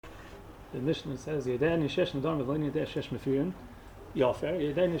the Mishnah says, Yedei Nishesh Nedarim Avlein Yedei Shesh Mefirin Yafer.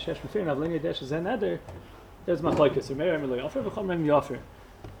 Yedei Nishesh Mefirin Avlein Yedei Shesh Neder. There's machlokes. Remeir Emelo Yafer. V'chom Rem Yafer.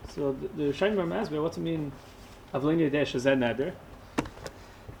 So the Shaimer asks me, what's it mean? Avlein Yedei Shesh Neder.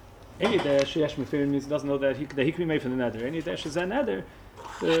 Any Yedei Shesh Mefirin means he doesn't know that he can be made for the Neder. Any Yedei Shesh Neder.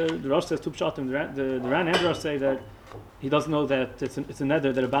 The Rosh says two pshatim. The Ran and Rosh say that he doesn't know that it's a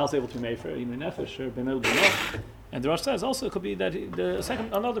neder that a Baal is able to be made for in nefesh or benel benel. And the Rosh says also it could be that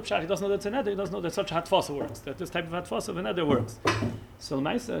another pshat, he doesn't know that it's a neder, he doesn't know that such a hatfasa works, that this type of hatfasa of a neder works. So in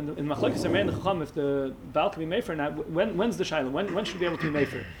machlokes Remeir and Chacham, if the Baal can be made for, now when's the shaila? When should he be able to be made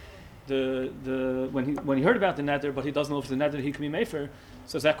for? When he heard about the neder, but he doesn't know if it's a neder he can be made for.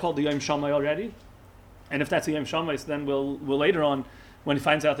 So is that called the Yom Shammai already? And if that's a Yom Shammai, so then we'll later on, when he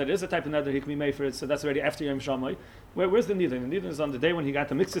finds out that it is a type of neder he can be made for it, so that's already after Yom Shammai. Where's the neder? The neder is on the day when he got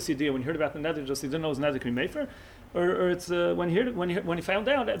the mixed idea, when he heard about the neder, just he didn't know his neder can be made for, or it's when he found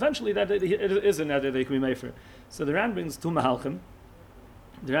out eventually that it is a neder that he can be made for. So the Ran brings two mahalchim.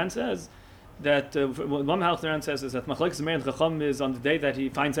 The Ran says that one mahalch the Ran says is that machlokes Remeir and Chacham is on the day that he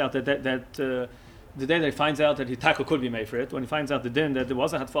finds out that the day that he finds out that he taka could be made for it, when he finds out the din that there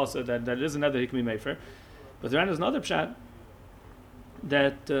was a hatfasa that it is a neder he can be made for. But the Ran has another pshat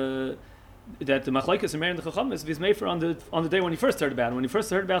that the machlokes Remeir and the Chacham is made for on the day when he first heard about it. When he first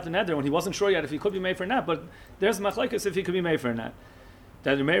heard about the neder, when he wasn't sure yet if he could be made for a nat, but there's machlokes if he could be made for a nat.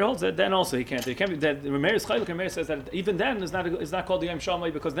 That Remeir holds that then also he can't. It can't be that Remeir's chaylik. Remeir says that even then is not called the Yom Shammai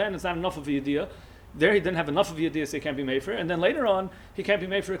because then it's not enough of a yediyah. There he didn't have enough of a yediyah, so he can't be made for. And then later on he can't be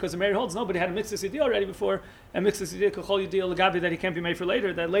made for because Remeir holds nobody had a mixed yediyah already before, and mixed yediyah kachol yediyah legabi that he can't be made for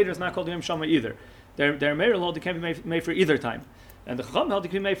later. That later is not called the Yom Shammai either. Their Remeir hold he can't be made for either time. And the Chacham held he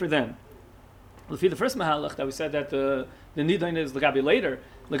can be made for then. The first mahalach that we said that the nidain is legabi later.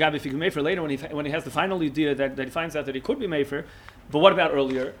 Legabi if he can be made for later when he has the final idea that he finds out that he could be made for. But what about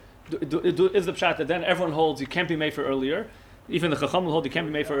earlier? Is the pshat that then everyone holds you can't be made for earlier? Even the Chacham will hold you can't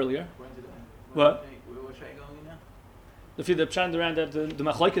be made for earlier. What? The pshat around that the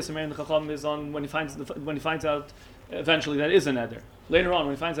machlokes and the Chacham is on when he finds out eventually that is a neder. Later on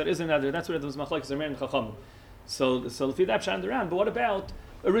when he finds out is a neder, that's where there's machlokes and Chacham. So the pshat around. But what about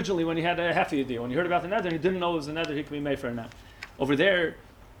originally when he had a half idea, when he heard about the neder, he didn't know it was a neder he could be made for now. Over there,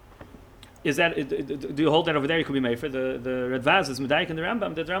 is that do you hold that over there he could be made for? The Radvaz is Medayik and the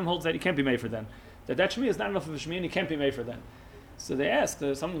Rambam. The Rambam holds that he can't be made for then. That shmi is not enough of a shmi and he can't be made for then. So they ask,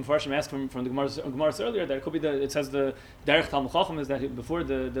 some of the Mepharshim asked from the Gemara earlier that it could be it says the Derech Talmud Chacham is that before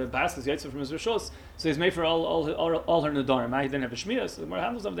the Bas is Yitzchok from his Rishos, so he's made for all her Nedarim. He didn't have a shmiyah, so the Gemara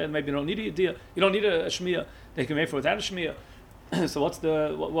handles them that maybe you don't need a idea, you don't need a shmiyah, they can be made for without a shmiyah. So what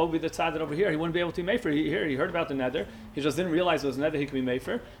would be the tzad that over here he wouldn't be able to be made for? He heard about the neder, he just didn't realize it was a neder he could be made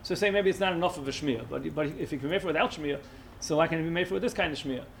for. So say maybe it's not enough of a shmiyah, but if he can be made for without shmiyah, so why can't he be made for this kind of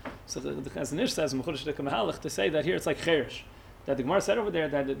shmiyah? So the Chazanish says to say that here it's like cherish. That the Gemara said over there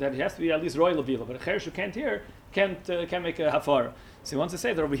that he has to be at least royal levila, but a cherish who can't hear can't make a hafara. So he wants to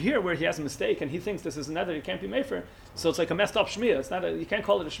say that over here where he has a mistake and he thinks this is another he can't be made for, so it's like a messed up shmiyah. It's not you can't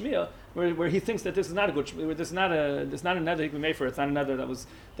call it a shmiyah where he thinks that this is not a good shmiyah, this is not another he can be made for. It's not another that was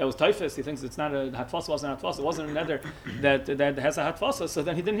typhus. He thinks it's not a hatfasa, wasn't a hatfasa. It wasn't another that has a hatfasa. So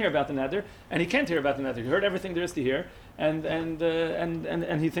then he didn't hear about the nether and he can't hear about the nether. He heard everything there is to hear and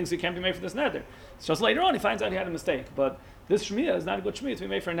he thinks he can't be made for this nether. It's just later on he finds out he had a mistake, but this shmiyah is not a good shmiyah to be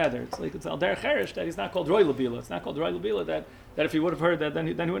made for a neder. It's al der cherish that he's not called roy labila. It's not called roy labila that if he would have heard that then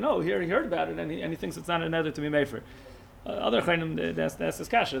he would know. Here he heard about it and he thinks it's not a neder to be made for. Other chayim that's this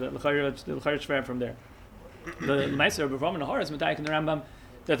kasha that l'chayr shver from there. The meiser of Boehm and Nahar is medayik in the Rambam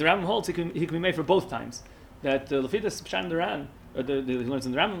that the Rambam holds he can be made for both times. That Lefidus Pshan the Ran he learns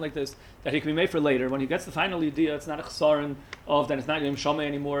in the Rambam like this, that he can be made for later. When he gets the final idea, it's not a chesaron of that it's not Yom Shammai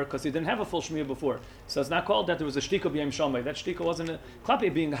anymore, because he didn't have a full Shmiyah before. So it's not called that there was a shtika of Yom Shammai. That shtika wasn't a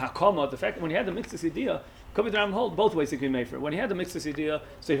klapi being a hakama. The fact that when he had the mixed idea, could be the Rambam hold both ways he can be made for. When he had the mixed idea,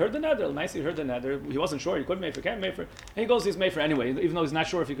 so he heard the neder, nice he heard the neder, he wasn't sure, he couldn't make for, can't make for, and he goes he's made for anyway, even though he's not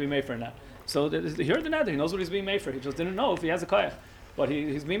sure if he could be made for or not. So he heard the neder, he knows what he's being made for, he just didn't know if he has a koyach. But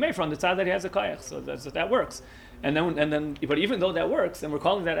he's being made from the side that he has a koyach, so that works. And then, but even though that works, and we're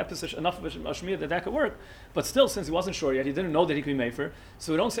calling that episode enough of a shmiyah that could work, but still, since he wasn't sure yet, he didn't know that he could be mefer.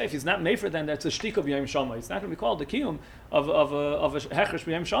 So we don't say if he's not mefer, then that's a shtik of Yom Shammai. It's not going to be called the kiyum of a hechresh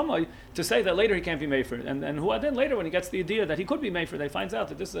Yom Shammai to say that later he can't be mefer. And who then later when he gets the idea that he could be mefer, they finds out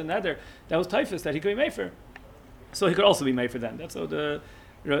that this is another that was typhus that he could be mefer, so he could also be mefer then. That's how the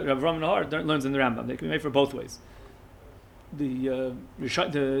Rav Nahar learns in the Rambam. They can be mefer both ways. The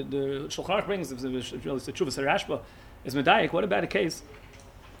Shulchan Aruch brings the Tshuvas Rashba is medayik. What about a case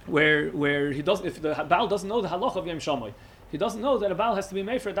where he does if the Baal doesn't know the halacha of Yom Shammai? He doesn't know that a Baal has to be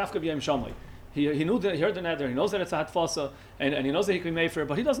made for Dafka B'Yom Shamai. He knew that he heard the neder. He knows that it's a hatfasa, and he knows that he can be made for.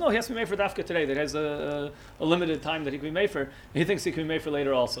 But he doesn't know he has to be made for Dafka today. That has a limited time that he can be made for. And he thinks he can be made for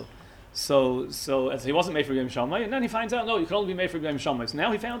later also. So as he wasn't made for Yom Shamai, and then he finds out no, you can only be made for Yom Shamai. So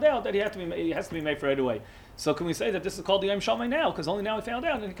now he found out that he has to be made for right away. So can we say that this is called the Yom Shamai now? Because only now he found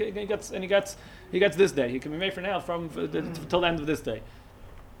out, and he gets this day. He can be made for now till the end of this day.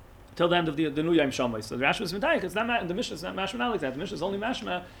 Till the end of the new Yom Shamai. So the Rashi was medayik. It's not the Mishnah is not mashma like that. The Mishnah is only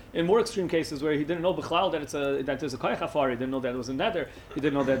mashma in more extreme cases where he didn't know b'chlal that there's a koyach afar. He didn't know that it was a neder. He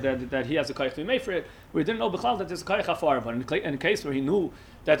didn't know that he has a koyach to be made for it. Where he didn't know b'chlal that there's a koyach afar. But in a case where he knew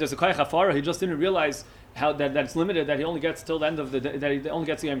that there's a koyach afar, he just didn't realize how that it's limited. That he only gets till the end of the day, that he only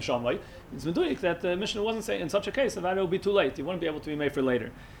gets the Yom Shamai. It's medayik that the Mishnah wasn't saying in such a case that it will be too late. He wouldn't be able to be made for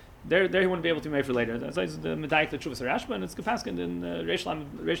later. There he wouldn't be able to be made for later. That's the medayik the Chuvas Rashba, and it's Gepaskin in Reish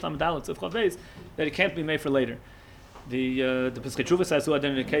Lam Dalet of Chavez that it can't be made for later. The Pesach Chuvas says who had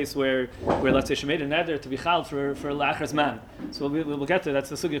in a case where let's say she made a neder to be chal for la'achras man. So we'll get to that's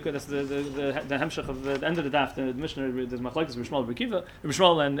the sugya. That's the hemshach of the end of the daf. The Mishnah there's machlokes Reb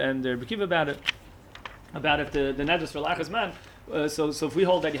Shmuel and Reb Kiva about if the neder is for la'achras man. So if we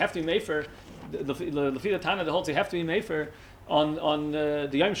hold that you have to be made for the Lefida Tana that holds you have to be made for. On the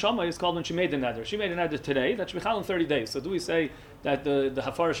Yom Shamai is called when she made the neder. She made a neder today that should be chal in 30 days. So do we say that the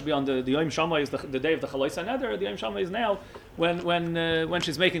hafara should be on the Yom Shamai is the day of the chaloisa neder, or the Yom Shamai is now when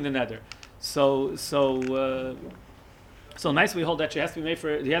she's making the neder? So nice we hold that he has to be made for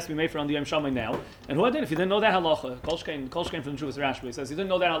on the Yom Shamai now. And who did if he didn't know that halacha? Kolshkein from the Chuvas Rashba. He says he didn't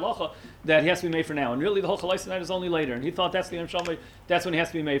know that halacha that he has to be made for now. And really the whole chaloisa neder is only later. And he thought that's the Yom Shamai. That's when he has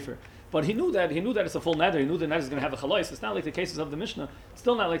to be made for. But he knew that it's a full neder. He knew the neder is going to have a chalais. It's not like the cases of the Mishnah. It's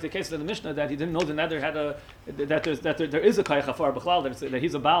still not like the cases of the Mishnah that he didn't know the neder had there is a koyach afar b'chlal that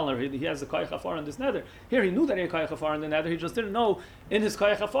he's a baal or he has a koyach afar on this neder. Here he knew that he had a koyach afar on the neder. He just didn't know in his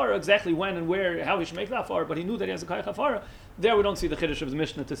koyach afar exactly when and where how he should make that afar. But he knew that he has a koyach afar. There we don't see the chiddush of the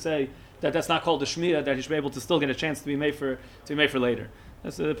Mishnah to say that that's not called the shmiyah, that he should be able to still get a chance to be made for later.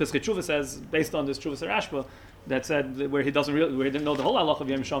 That's the Pesach Chuvah says based on this Chuvas Rashba. That said where he didn't know the whole halach of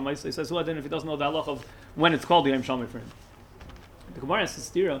Yom Shamai. So he says, who then if he doesn't know the halach of when it's called the Yom Shamai for him? The Gemara says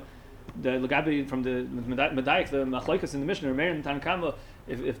stira, the Lagabi from the Medayik, the Machlokes in the Mishnah, Meir and Tanakama,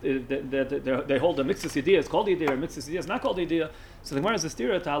 if they hold a mixed idea, it's called the idea, or mixed idea is not called the idea. So the Gemara says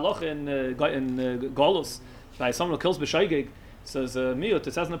stira to halach in Golus by someone who kills b'shaygig. Says miyut.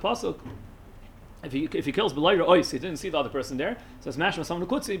 It says in the pasuk. If he kills B'layra Ois, he didn't see the other person there. Says Mashma someone who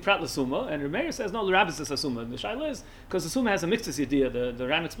could see Prat L'Suma, and Rameir says no, the Rabbi says Asuma. The Shaila is because the Suma has a mixed idea. The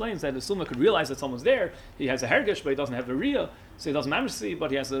Ran explains that the Suma could realize that someone's there. He has a hergish, but he doesn't have the Riyah, so he doesn't manage to see. But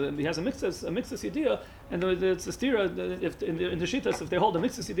he has a mixed idea, and it's a stira. If in the Shittas, if they hold a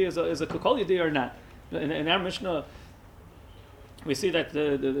mixed idea is a Kokol idea or not. In our Mishnah, we see that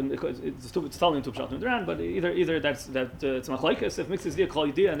it's telling into Pshat and Ran, but either it's machlokes if mixed idea kol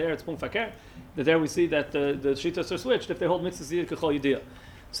idea, and there it's pum faker. That there we see that the shittas are switched if they hold mixed idea kol idea.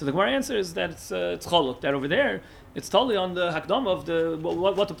 So the Gemara answer is that it's choluk. That over there it's totally on the hakdam of the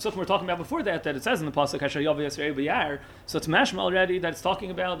what the psukim we're talking about before that it says in the pasuk Hasher Yav Yisrael B'Yar. So it's mashma already that it's talking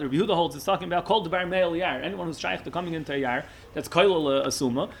about the Rabbi Yehuda holds it's talking about kol debar meil yar. Anyone who's shaykh to coming into a yar that's koilel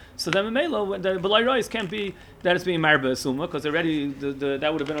asuma. So then Mela the B'lai Rois can't be that it's being marba asuma because already that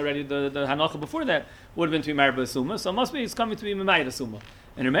would have been already the hanacha before that would have been to be marba asuma. So it must be it's coming to be memayit asuma.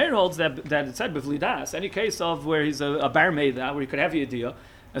 And Rameir holds that it said b'vlidas any case of where he's a bar made where he could have the idea.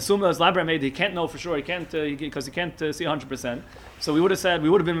 Asuma is labra made. He can't know for sure. He can't because he can't see 100%. So we would have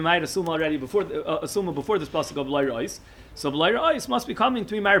been made asuma already before asuma before this pasuk of b'layra ois. So b'layra ois must be coming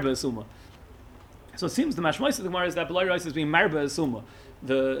to be marba asuma. So it seems the mashmois of the Gemara is that b'layra ois is being marba asuma.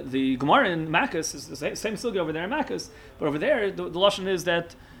 The Gemara in Makkas is the same sugya over there in Makkas, but over there the lashon is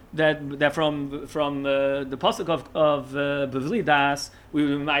that from the pasuk of b'vli das we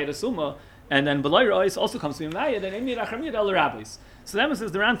would be made asuma, and then b'layra ois also comes to be made and emir achamid el rabbis. So the Emma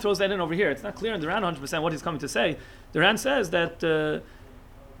says the Ran throws that in over here. It's not clear in the Ran 100% what he's coming to say. The Ran says that Hilka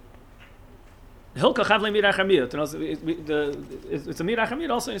chavle mirach hamiyot. It's a mirach hamiyot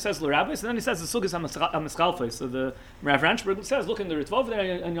also. And he says l'rabbis, and then he says the sugis hamischalfei. So the Rav Ranchberg says, look in the Ritva over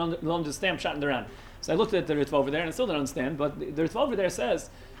there, and you'll understand shot in the Ran. So I looked at the Ritva over there, and I still don't understand. But the Ritva over there says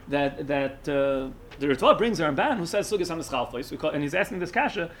that the Ritva brings a Ramban who says sugis hamischalfei, and he's asking this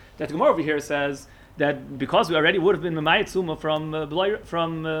kasha that the Gemara over here says that because we already would have been memayit suma from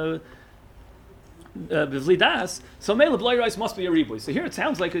b'vli das, so mele b'lay rice must be a ribuy. So here it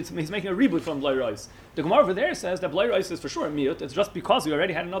sounds like he's making a ribuy from b'lay rice. The Gemara over there says that b'lay rice is for sure a miyut. It's just because we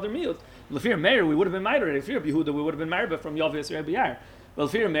already had another miyut. Lefir Meir we would have been married already. Lefir Yehuda we would have been married from Yav Yisrael B'Yar. Well,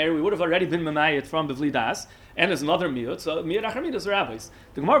 fear Meir, we would have already been Mamayit from Bivli Das, and there's another Miyut, so Miyut Achar Miyut is the rabbis.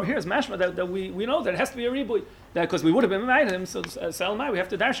 The Gemara over here is mashma that we know that it has to be a Ribui, because we would have been Mamayit him, so Salamai, we have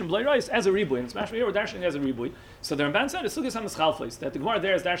to dash him Blay Rice as a Ribui, and it's mashma here, we're dashing as a Ribui. So the Ramban said, it's Sugis HaMeschalfos, that the Gemara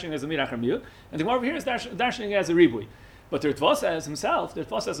there is dashing as a Miyut Achar Miyut, and the Gemara over here is dashing as a Ribui. But the Ritva says himself, the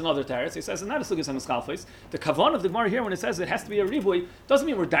Ritva says another teretz, he says it's not a Sugis HaMeschalfos. The Kavan of the Gemara here, when it says it has to be a Ribui, doesn't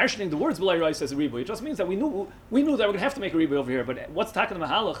mean we're darshaning the words Blay Rice as a Ribui. It just means that we knew that we're going to have to make a Ribui over here, but what's talking the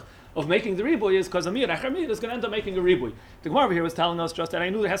Mahalach of making the Ribui is because Amir Achar Miyut is going to end up making a Ribui. The Gemara over here was telling us just that I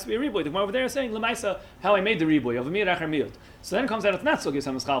knew there has to be a Ribui. The Gemara over there is saying, Lemaisa, how I made the Ribui of Amir Achar Miyut. So then it comes out, it's not Sugis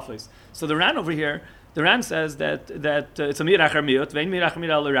HaMeschalfos. So the Ran over here, the Ran says that it's a Mir Achar Miyut, Vein Mir Achar Miyut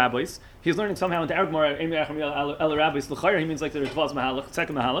al Rabbis. He's learning somehow in the Arab Gemara, Mir Achar Miyut al Rabbis. L'chayr, he means like the Ritva's Mahalach,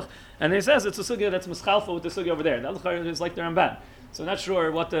 second Mahalach. And he says it's a Sugya that's Meschalfa with the Sugya over there. That L'chayr is like the Ramban. So I'm not sure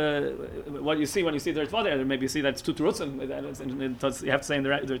what you see when you see the Ritva there. Maybe you see that it's two Terutzim. You have to say in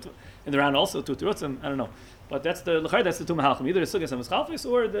the Ran also two Terutzim. I don't know. But that's the L'chayr, that's the two Mahalachim. Either the Sugya and Meschalfis,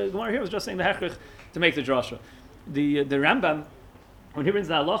 or the Gemara here was just saying the Hechrich to make the drasha. The Rambam, when he brings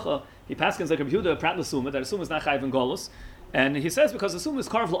the halacha, he paskins like a Yehuda prat l'suma, that a suma is not chayiv in golus, and he says because the suma is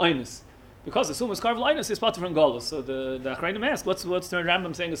karv l'oinus. Because the suma is karv l'oinus, he's potter from golus. So the Achrayim ask, what's the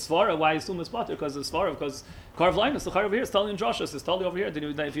Rambam saying is svara? Why is suma is potter? Because it's svara, because karv l'oinus, the chayv over here is totally in Joshua, it's totally over here.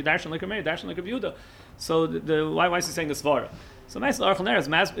 If you darshan like a Meir, darshan like a Yehuda. So why is he saying the svara? So the Aruch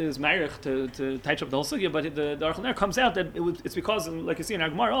LaNer is marich to touch up the whole sugya, but the Aruch LaNer comes out that it's because, like you see in our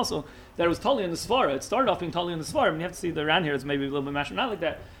Gemara also, that it was totally in the svara. It started off being totally in the svara. I mean, you have to see the Ran here is maybe a little bit mashma not like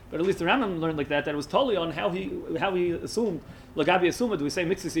that, but at least the Rambam learned like that it was totally on how he assumed. Lagabi assumed, do we say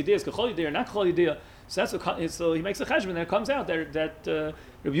mixes ideas, kachol idea or not kachol idea? So so he makes a cheshbon, and it comes out that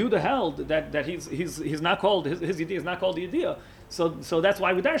Rabbi Yehuda held that he's not called his idea is not called the idea. So that's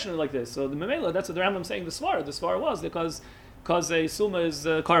why we darshan it like this. So the Memela, that's what the Rambam saying the svara. The svara was because a suma is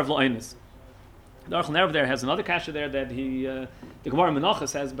karv l'oinus. The Aruch LaNer there has another kasha there that the Gemara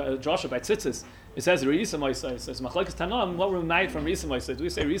Menachos has Joshua by Tzitzis. It says Reisa Moisai. It says Machlekes Tanam. What we're made from Reisa Moisai? Do we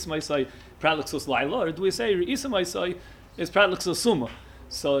say Reisa Moisai Pratlixus Laila, or do we say Reisa Moisai is Pratlixus Suma?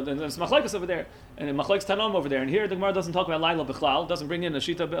 So then there's Machlekes over there, and then Machlekes Tanam over there. And here the Gemara doesn't talk about Laila Bichlal, doesn't bring in a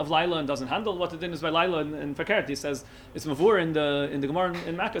shita of Laila, and doesn't handle what the din is by Laila and Fakert. He says it's Mavur in the Gemara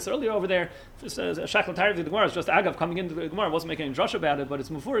in Makkos earlier over there. Shakal Tarif the Gemara is just Agav coming into the Gemara, wasn't making any drush about it, but it's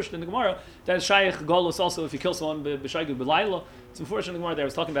Mavurish in the Gemara that is Shaykh Golus also if you kill someone b'Shaygig b'Laila. It's Mavurish in the Gemara there.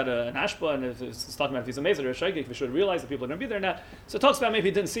 It's talking about an Ashba, and it's talking about if he's a Mezer or a Shaygig, we should realize that people are going to be there now. So it talks about maybe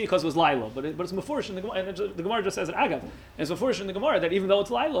he didn't see because it was Laila, but it's Mavurish in the Gemara, and the Gemara just says it Agav. And it's Mavurish in the Gemara that even though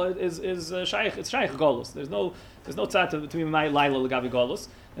it's Laila, is Shaykh, it's Shaykh Golus. There's no tzad to be my Laila Lagabi Golus.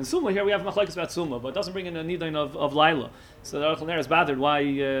 And Suma here we have Machlekes about Suma, but it doesn't bring in a nidain of Laila. So the Aruch LaNer is bothered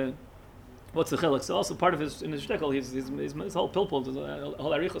why. What's the chiluk? So also part of his shtickle, his whole pilpul, his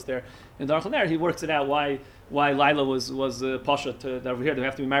whole arichos there. In the Aruch LaNer, he works it out why Laila was pasha that over here they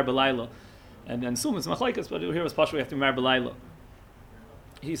have to be married by Laila, and Suma is machlekes, but over here was pasha we have to be married by Laila.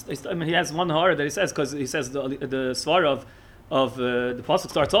 He has one hara that he says because he says the svara of the pasuk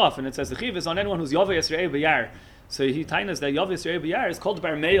starts off and it says the chiv is on anyone who's yaveh yisrael b'yar. So he tainas that yaveh yisrael b'yar is called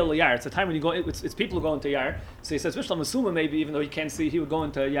bar meil yar. It's a time when you go. It's people who go into yar. So he says Vishlam Asuma maybe even though he can't see he would go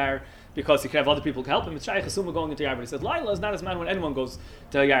into yar because he could have other people help him. It's Shaykh Asuma going into yar, but he says Laila is not as man when anyone goes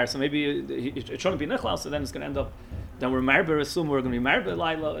to yar. So maybe it shouldn't be nichlal. So then it's going to end up. Then we're marber Asuma. We're going to be marber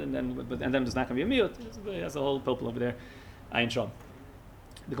Laila, and then there's not going to be a miyut. There's a whole people over there. Ayin shom.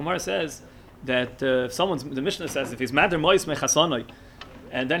 The Gemara says that if the Mishnah says if he's madar mois mechasonoi,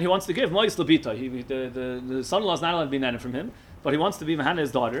 and then he wants to give mois labita, the son-in-law is not allowed to be nana from him, but he wants to be mahana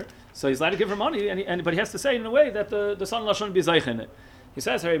his daughter, so he's allowed to give her money, but he has to say in a way that the son-in-law shouldn't be zeich in it. He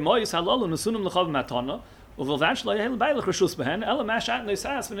says, "Hey mois halalu nusunim lechav matana uvilvanch loyel bailach reshus behen ela mashat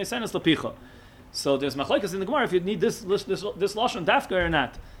neisas v'neisenes lapicha." So there's machlekes in the Gemara if you need this lashon dafka or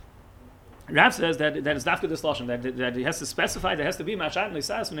not. Rav says that it's dafka this lashon that he has to specify that it has to be mashat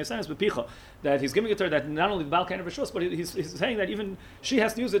neisas v'neisenes lapicha, that he's giving it to her that not only the baal can't have reshus, but he's saying that even she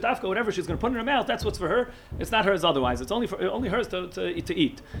has to use the dafka whatever she's going to put in her mouth. That's what's for her. It's not hers otherwise. It's only hers to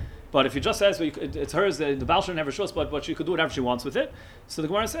eat. But if he just says it's hers, the baal shouldn't have reshus, but she could do whatever she wants with it. So the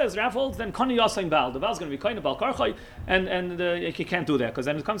Gemara says Rav holds then kani yasayin baal. The baal's going to be kind of baal karchay, and he can't do that because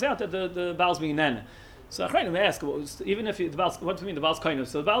then it comes out that the baal's being nana. So Achrayim ask, even if the baal's, what do you mean the baal's kind of?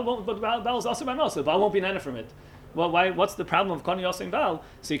 So the baal won't, but the baal's also by so the baal won't be nana from it. Well, why? What's the problem of kani yasayin baal?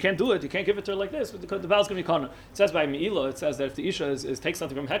 So you can't do it. You can't give it to her like this because the baal's going to be kana. It says by Meila, it says that if the isha is takes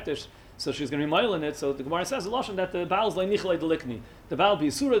something from hektish, so she's going to be mile in it. So the Gemara says the lashon that the baal's like nichlei delikni. The baal be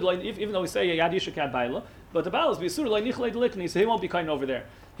surah even though we say yad isha kat baila, but the baal is be surah like nichlei delikni, so he won't be kind over there.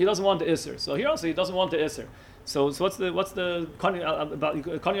 he doesn't want the Isser. So here also he doesn't want the Isser. So what's the Kani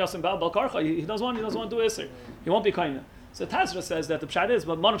Bal Karcha? He doesn't want to do Isser. He won't be Kaina. So Tazra says that the pshat is,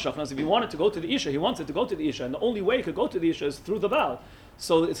 but Manashach knows if he wanted to go to the Isha, he wants it to go to the Isha, and the only way he could go to the Isha is through the Baal.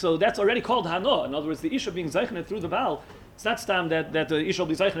 So that's already called Hano. In other words, the Isha being Zeichenet through the Baal, it's not stam that the Isha will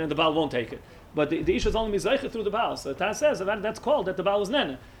be Zeichenet and the Baal won't take it. But the Isha is only Zeichenet through the Baal. So Taz says that's called that the Baal was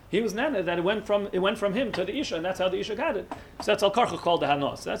Nene. He was Nene, that it went from him to the Isha, and that's how the Isha got it. So that's Al Karcha called the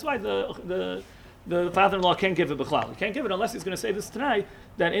Hano. So that's why the father-in-law can't give it b'chlal. He can't give it unless he's going to say this tonight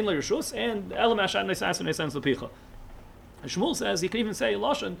that in l'rishus and elam ashat neisas neisens lepicha. Shmuel says he can even say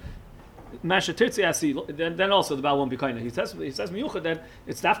lashon masha tirtzi asi. Then also the Baal won't be kind. He says miyuchad that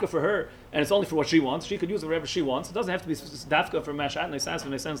it's dafka for her and it's only for what she wants. She could use it whatever she wants. It doesn't have to be dafka for mashat neisas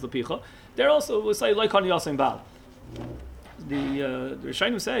neisens lepicha. There also will say like on yasim Baal. The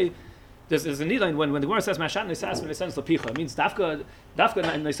Rishonim say. There's a need line when the Gemara says Mashat Neisas Neisens Lepicha. It means Dafka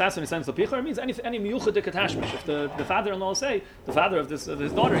Neisas Neisens Lepicha. It means any miyuchadik attachment. If the father-in-law will say the father of his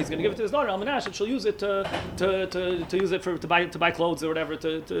daughter, he's going to give it to his daughter Almanash, and she'll use it to use it to buy clothes or whatever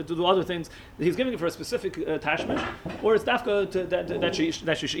to do other things. He's giving it for a specific attachment, or it's Dafka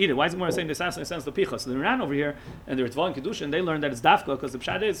that she should eat it. Why is the Gemara saying Neisas Neisens Lepicha? So the Ran over here and the Ritva and Kedushin, they learned that it's Dafka because the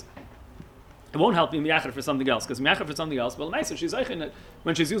pshat is. It won't help me miyachar for something else, because miyachar for something else, well, nice, she's zeichen it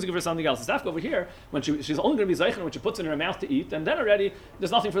when she's using it for something else. It's dafka over here, when she's only going to be zeichen when she puts it in her mouth to eat, and then already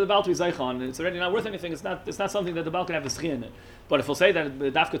there's nothing for the Baal to be zeichen on. It's already not worth anything. It's not something that the Baal can have a schia in it. But if we'll say that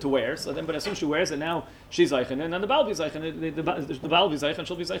dafka to wear, so then, but as soon as she wears it, now she's zeichen, and then the Baal be zeichen, the Baal be zeichen,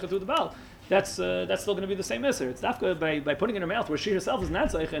 she'll be zeichen through the Baal. That's still going to be the same isser. It's dafka by putting it in her mouth, where she herself is not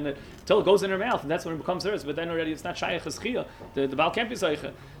zeichen, until it goes in her mouth, and that's when it becomes hers. But then already it's not shayach schia. The Baal can't be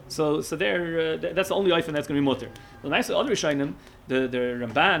zeichen. So there, that's the only oifen that's going to be mutter. The nice other Rishonim, the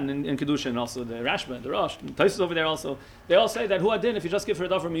Ramban in Kedusha, and also the Rashba, the Rosh, the Tosfos over there also, they all say that huadin if you just give her a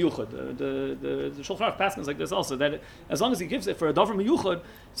davar miyuchad. The Shulchan Aruch paskins like this also, that as long as he gives it for a davar miyuchad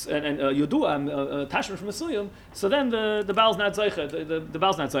and yudua tashma from Mesuyim, so then the Baal's not zeicha. The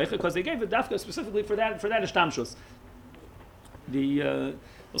Baal's not zeicha because they gave it dafka specifically for that ishtamshus.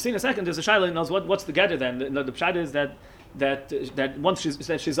 We'll see in a second. There's a shaila knows what's the gather then. The pshat is that once she's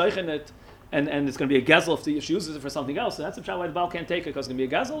zeichen it, and it's going to be a gezel if she uses it for something else. So that's the pshat why the Baal can't take it because it's going to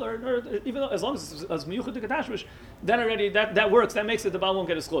be a gezel, or even though, as long as it's miyuchad dekatashmish, then already that works. That makes it the Baal won't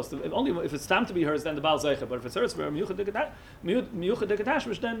get as close. Only if it's time to be hers, then the Baal zeicha. But if it's hers for miyuchad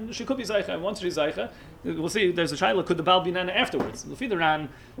dekatashmish, then she could be zeicha. And once she's zeicha, we'll see. There's a shaila. Could the Baal be nana afterwards? If either ran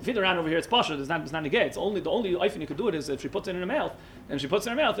over here, it's pasha. It's not negate. It's only the only oifen you could do it is if she puts it in her mouth, and she puts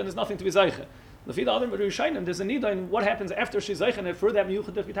it in her mouth, then there's nothing to be zeicha. The other Rishonim, there's a need in what happens after she's zeichen it for that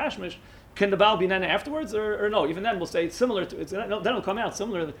miyuchad dekatashmish. Can the Baal be nana afterwards, or no? Even then, we'll say it's similar to. Then it'll come out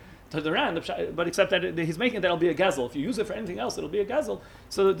similar to the Ran, but except that he's making it that'll be a gezel. If you use it for anything else, it'll be a gezel.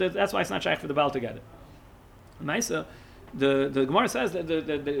 So that's why it's not shaykh for the Baal to get it. Maisa, the Gemara says that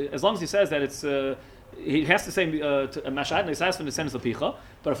as long as he says that it's. He has to say mashad neisas from the sense of picha,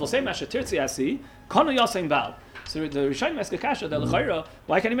 but if we'll say mashad tirtzi asi, kanu yaseng Baal. So the Rishonim ask a kasha that l'chayra,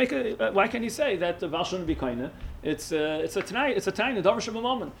 why can he say that the Baal shouldn't be kaina? It's a tanai in the davar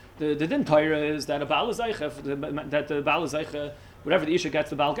sheb'mamon. The din Torah is that a Baal is zeicha, that the Baal is zeicha, whatever the isha gets,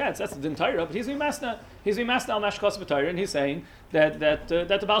 the Baal gets. That's the din Torah. But he's being masna al mashkos b'Torah, and he's saying that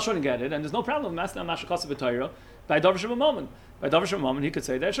the Baal shouldn't get it, and there's no problem with masna al mashkos b'Torah by davar sheb'mamon. By davar sheb'mamon, he could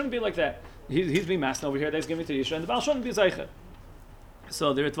say that it shouldn't be like that. He's being masna over here. That he's giving to the isha, and the Baal shouldn't be zeicha.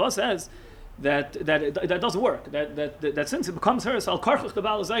 So the Ritva says that doesn't work. That since it becomes hers, al karchuch the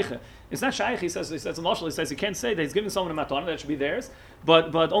Baal zeicha. It's not shaykh. He says emotional. He says he can't say that he's giving someone a matana that should be theirs,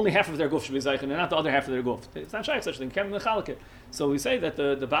 but only half of their guf should be zeicha, and not the other half of their guf. It's not shaykh such a thing. Can't mechalek it. So we say that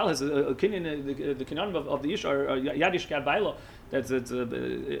the Baal has a kinyan, the kinyan of the isha or yadish kad bailo. It's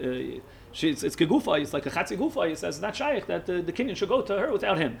kegufa. It's like a chatzi gufa. He says it's not shaykh that the kinyan should go to her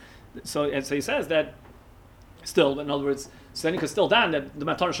without him. So he says that. Still, in other words, so then he could still down that the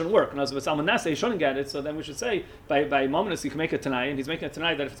matana shouldn't work. And as with Salmanase, he shouldn't get it. So then we should say by mominus he can make it tonight, and he's making it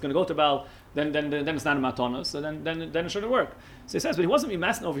tonight that if it's going to go to Baal, then it's not a matana. So then it shouldn't work. So he says, but he wasn't being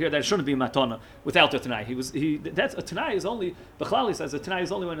masking over here that it shouldn't be a matana without the tonight. That's a tonight is only Bechlal. He says a tonight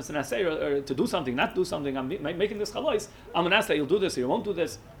is only when it's an asay or to do something, not do something. I'm making this chalois. I'm an asay. You'll do this or you won't do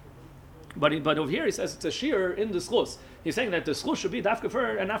this. But over here he says it's a shear in the schus. He's saying that the schus should be dafka for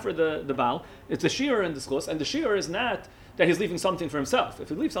her and not for the Baal. It's a shear in the schus, and the shear is not that he's leaving something for himself. If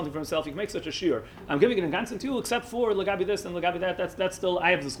he leaves something for himself, he can make such a shear. I'm giving it in ganzen to you, except for legabi this and legabi that. That's still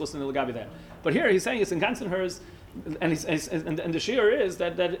I have the schus and the legabi that. But here he's saying it's in ganzen hers, and the shear is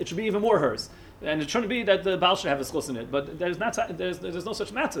that it should be even more hers. And it shouldn't be that the Baal should have a schus in it, but there's no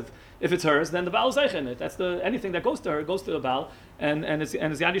such matzav. If it's hers, then the Baal is zeich in it. That's anything that goes to her goes to the Baal, and it's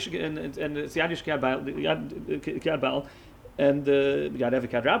Yadish and it's Yadish Kiad Baal, and Yad Evi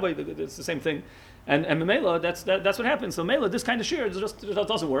Kiad Rabbi. It's the same thing. And Mela, that's what happens. So Mela, this kind of shear just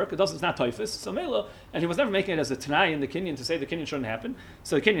doesn't work. It's not typhus. So Mela, and he was never making it as a Tanai in the Kinyan to say the Kinyan shouldn't happen.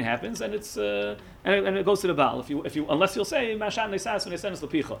 So the Kinyan happens, and it's and it goes to the Baal. If you unless you'll say Mashan Neisas when Neisas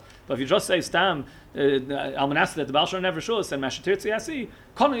Lepicha. But if you just say Stam Almanas that the Baal shouldn't never shows and Mashatir Tziasi,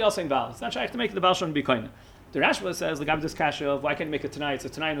 Konu Yosem Baal. It's not shaykh to make the Baal shouldn't be kind. The Rashba says the Gabi this kasha of why can't you make it Tanai? It's a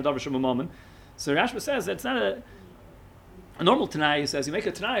Tanai in the Davar Shema moment. So the Rashba says that it's not a normal Tanai. He says you make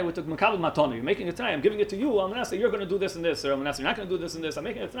a Tanai with the Makabel Matoni. You're making a Tanai. I'm giving it to you. I'm going to say you're going to do this and this, or I'm going to say you're not going to do this and this. I'm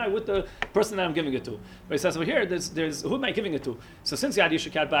making a Tanai with the person that I'm giving it to. But he says over here, there's who am I giving it to? So since Yad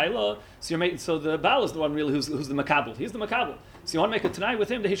Yishakat Ba'ila, so the Baal is the one really who's the Makabel. He's the Makabel. So you want to make a Tanai with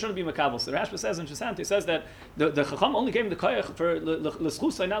him that he shouldn't be Makabel. So the Rashba says in Shasant, he says that the Chacham only gave him the Koyach for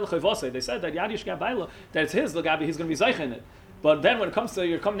L'schusay, not L'chayvosay. They said that Yad Yishakat Ba'ila, that it's his L'gabi, he's going to be Zeich in it. But then when it comes to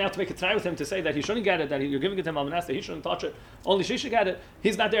you're coming now to make a try with him to say that he shouldn't get it, that you're giving it to him Almanas, that he shouldn't touch it, only she should get it.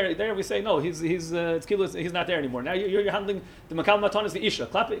 He's not there. There we say no. He's he's not there anymore. Now you're handling the Makal Maton is the Isha.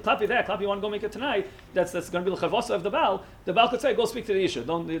 Clappy there. Clappy you want to go make it tonight. That's going to be the Chavasa of the Baal. The Baal could say go speak to the Isha.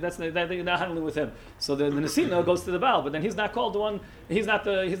 You're not handling with him. So the Nesina goes to the Baal, but then he's not called the one. He's not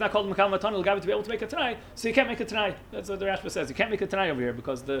called the Makal Maton to be able to make it tonight. So you can't make it tonight. That's what the Rashba says. You can't make it tonight over here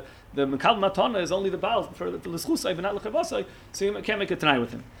because the Makal Maton is only the Baal for the L'schusay, but not L'chavasa. So you can't make it tonight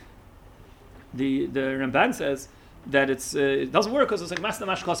with him. The Ramban says that it doesn't work because it's like Masna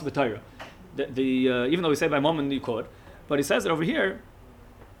Mashkas B'Torah. Even though we say by moment you could, but he says that over here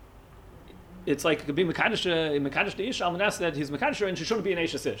it's like it could be Mekadosh the Ish Almanas that he's Mekadosh and she shouldn't be an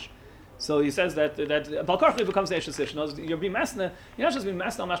Eish Ish. So he says that Balkarchli becomes Eish Ish. You're being Masna. You're not just being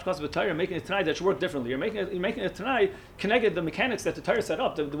Masna Mashkas B'Torah, making it tonight that should work differently. You're making it tonight connected the mechanics that the Torah set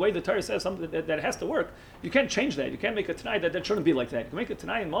up, the way the Torah says something that it has to work. You can't change that. You can't make it tonight that shouldn't be like that. You can make it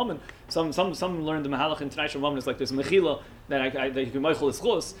tonight in moment. Some learn the Mahalach in tonight moment is like there's Mechila that you can Meichel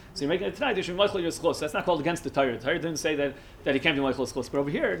Eschos. So you're making it tonight. You should Meichel your Eschos. That's not called against the Torah. The Torah didn't say that he can't be Meichel Eschos. But over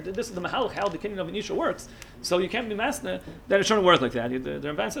here, this is the Mahalach how the kingdom of Anisha works. So you can't be Masna that it shouldn't work like that. The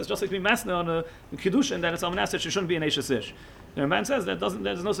Ramban says just like being Masna on a Kiddushin that it's Almanas that she shouldn't be an Eish Ish. The Ramban says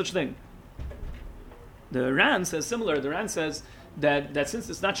there's no such thing. The Ran says similar. The Ran says that since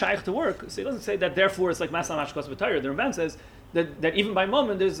it's not shaykh to work, so he doesn't say that therefore it's like Masna Mashkos B'Torah. The Ramban says that even by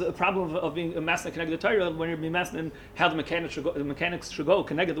moment there's a problem of being a Masna connected to Torah when you're being Masna and how the mechanics should go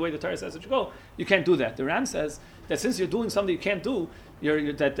connected the way the Torah says it should go. You can't do that. The Ran says that since you're doing something you can't do,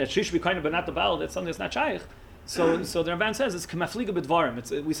 that she should be kind of but not the Baal. That's something that's not shaykh. So the Ramban says it's k'mafliga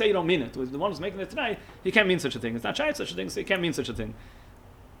b'dvarim. We say you don't mean it. The one who's making it tonight, he can't mean such a thing. It's not shaykh such a thing, so he can't mean such a thing.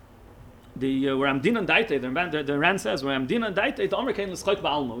 Where I'm dinan daite, the Ran says where I'm dinan daite, the Omer came l'schoik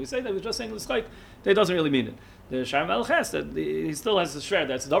ba'almo. We say that we're just saying l'schoik, that doesn't really mean it. The Sharm Elches that he still has the shred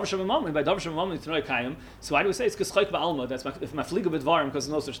that's davar shem moment by davar shem moment tonight kayim. So why do we say it's k'schoik ba'almo? That's if mafliga b'dvarim because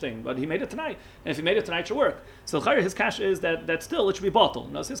there's no such thing. But he made it tonight, and if he made it tonight, it should work. So his kasha is that still it should be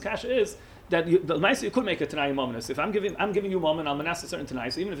bottled. No, his kasha is that the nicer you could make it tonight moment. If I'm giving you moment, I'm gonna ask a certain tonight.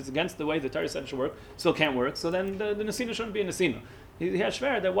 So even if it's against the way the Torah said it should work, still can't work. So then the Nesina shouldn't be a Nesina. He has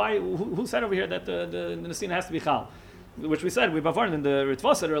shver that why who said over here that the Nesina has to be chal, which we said we bavarn in the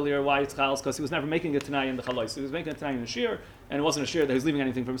Ritva said earlier why it's chal because he was never making it tonight in the chalais. He was making it tonight in the shir and it wasn't a shir that he was leaving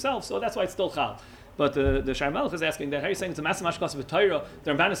anything for himself. So that's why it's still chal. But the Sharm Melech is asking that how are you saying it's a Masna Mashkas B'Torah?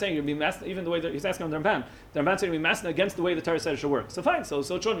 The Ramban is saying you're being Masna even the way that he's asking on the Ramban. The Ramban saying you're being Masna against the way the Torah said it should work. So fine, so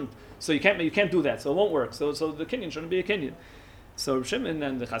it shouldn't. So you can't do that. So it won't work. So the Kenyan shouldn't be a Kenyan. So Reb Shimon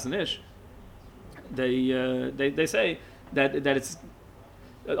and the Chazon Ish, they say that it's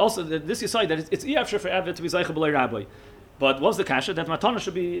also this you say that it's Iyavshir for Eved to be Zaycha B'Lei Rabbi. But what's the kasha? That matana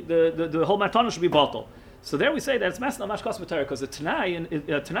should be the whole matana should be bottle. So there we say that it's Masna Mashkas B'Torah because the Tanai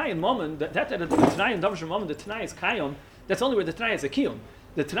in moment the Tanai in Davar moment the Tanai is Kayom. That's only where the Tanai is a Kiyom.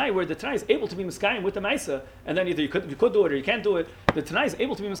 The Tanai where the Tanai is able to be Miskayim with the Maisa, and then either you could do it or you can't do it. The Tanai is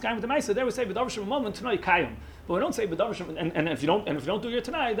able to be Miskayim with the Maisa. There we say B'Davar moment Tanai Kayom. But we don't say B'Davar and if you don't do your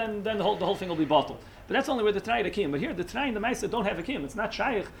Tanai, then the whole thing will be bottled. But that's only where the Tanai is a Kiyom. But here the Tanai and the Maisa don't have a Kiyom. It's not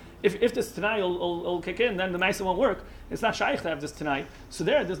shaykh. If this Tanai will kick in, then the Maisa won't work. It's not shaykh to have this Tanai. So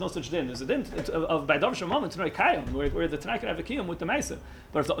there's no such din. There's a din of by Davar moment Tanai Kayom, where the Tanai can have a Kiyom with the Maisa.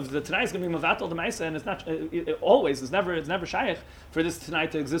 But if the Tanai is going to be Mavatal the Maisa, and it's not it's never shaykh for this Tanai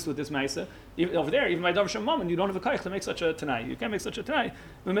to exist with this Maisa. Over there, even by Davar moment, you don't have a Kaich to make such a Tanai. You can't make such a Tanai.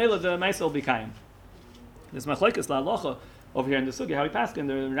 Memela the Maisa will be Kayom. There's machlekes la halacha over here in the sugi. How we paskin?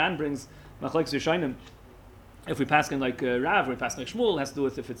 The Ran brings machlekes Rishonim. If we paskin like Rav, or we paskin like Shmuel, it has to do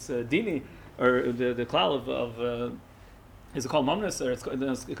with if it's dini or the klal of is it called momnus, or it's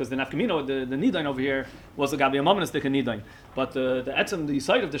because the nafkamino, the nidain over here was a gabi a momnus dika nidain, but the etzem, the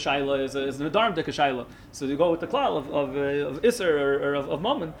side of the shaila is the nedarim dika shaila. So you go with the klal of iser or of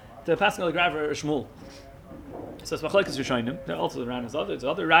moment to passing the graver or shmul. So it's machlekes Rishonim. There also around as other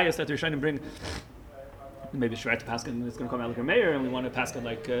rayas that the Rishonim bring. Maybe Shret to Paskin, it's going to come out like a mayor, and we want to Paskin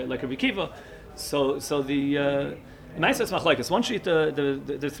like a Rabbi Kiva. So the nice is machlekes. One sheet,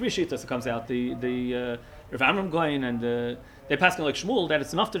 the three sheets that comes out. The Rav Amram Goyin and they Paskin like Shmuel, that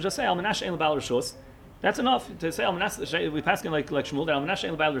it's enough to just say Al Menashe Ein L'Baal Rishus. That's enough to say Al Menashe. We Paskin like Shmuel that Al Menashe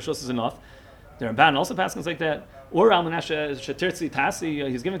Ein L'Baal Rishus is enough. The Ramban also Paskins like that. Or Al Menashe Shetirtzi Tasi.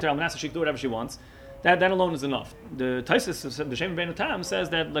 He's giving to Al Menashe she can do whatever she wants. That alone is enough. The Taisus, the Shem Ben Tam, says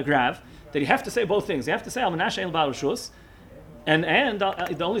that like Rav, that you have to say both things. You have to say Al Menashe Ein L'Baal Rishus, and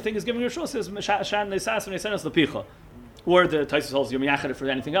the only thing is giving Rishus is Shan Neisas and Neisenes L'Picha. Or the Taisus holds you're miyached for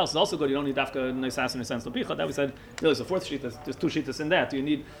anything else. It's also good. You don't need dafka Neisas and Neisenes L'Picha. That we said really is the fourth sheet. There's two sheets in that. Do you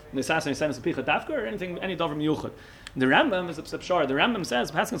need Neisas and Neisenes L'Picha dafka or anything any davar miyuchad? The Rambam is a pshar. The Rambam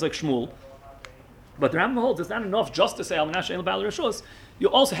says Paskin's like Shmuel. But the Rambam holds it's not enough just to say Al Menashe Ein L'Baal Rishus. You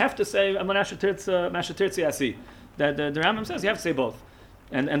also have to say Al Menashe Tirtzi Asi. That the Rambam says you have to say both.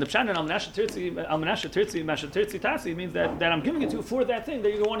 And the pshat in Al Menashe Tirtzi Tasi means that I'm giving it to you for that thing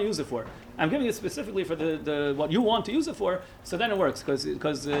that you want to use it for. I'm giving it specifically for the what you want to use it for. So then it works because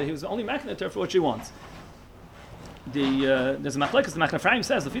he was only making it to her for what she wants. There's a machlekes. The Machna Ephraim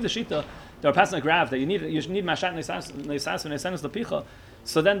says the Fida Shita they were passing like Rav that you need mashat neisas and neisenes l'picha.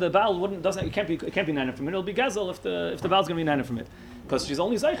 So then the Baal it can't be nana from it. It'll be Gezel if the Baal's going to be nana from it, because she's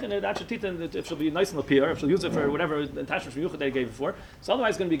only zeich in it. Actually, if she'll be nice in the pir, if she'll use it for whatever attachment from Yuchad they gave it for. So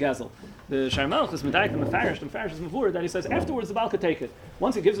otherwise, it's going to be Gezel. The Sharmelch is medayik and mefarish is mavur that he says afterwards the Baal could take it.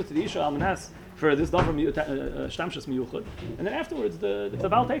 Once he gives it to the Isha Almanas for this davar shtamshus miyuchad, and then afterwards if the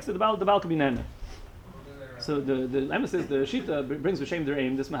Baal takes it, the Baal could be nana. So the emphasis, the Shita brings the shame their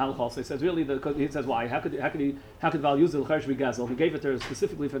aim. This Mahalach also says really he says why? How could the Baal use the l'charish be gazel? He gave it to her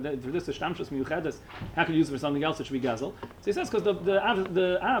specifically for this shtamshus miyuchedes. How could he use it for something else that should be gazel? So he says because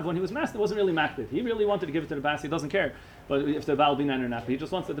the Av when he was master wasn't really makbid. He really wanted to give it to the Bas. He doesn't care, but if the Baal be nana or not, he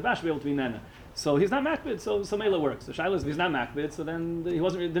just wants that the Bas should be able to be nana. So he's not makbid. So Mela works. The Shaila is if he's not makbid, so then he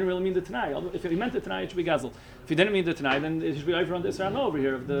didn't really mean the Tanai. If he meant the Tanai, it should be gazel. If he didn't mean the Tanai, then it should be over on the Isra over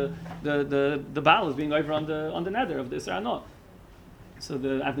here. If the Baal is being over on the nether of the Isra no. So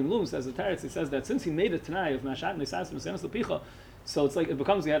the Avnim Lum says the Teretz, he says that since he made it Tanai of Mashat Neisas and Neisenes L'Picha, so it's like it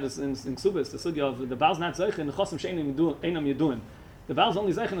becomes he had this in Ksubis the sugya of the Baal's not zeich in the Chosim Sheinim Yeduim. The Baal's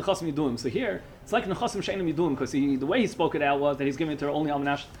only zeich in the Chosim Yeduim. So here it's like in the Chosim Sheinim Yeduim because the way he spoke it out was that he's giving it to her only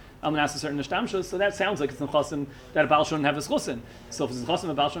Almanas a certain neshtamshus, so that sounds like it's in chosim that a Baal shouldn't have his chusin. So if it's in chosim,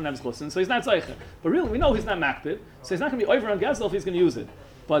 a Baal shouldn't have his chusin, so he's not zeicher. But really, we know he's not makbid, so he's not going to be over on Gezel if he's going to use it.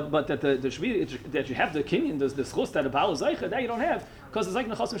 But that that you have the kinyan, the chus that a Baal is zeicher, that you don't have, because it's like in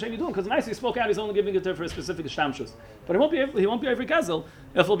the chosim shem you do, because nicely he spoke out, he's only giving it to her for a specific neshtamshus. But he won't be over Gezel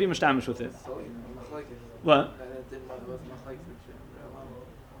if he'll be mishtamish with it. What?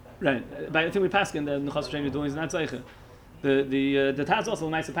 Right, but I think we pass in the chosim shem you do, he's not zeicher. The Taz also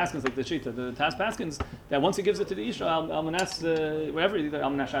nice paskins like the Shita. The Taz paskins that once he gives it to the Isha, Almanas wherever either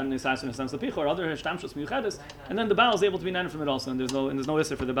Almanas and Nisas and Neisenes L'Picha or other Shtamshus Miyuchedes, and then the Baal is able to be nana from it also, and there's no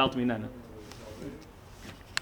issue for the Baal to be nana.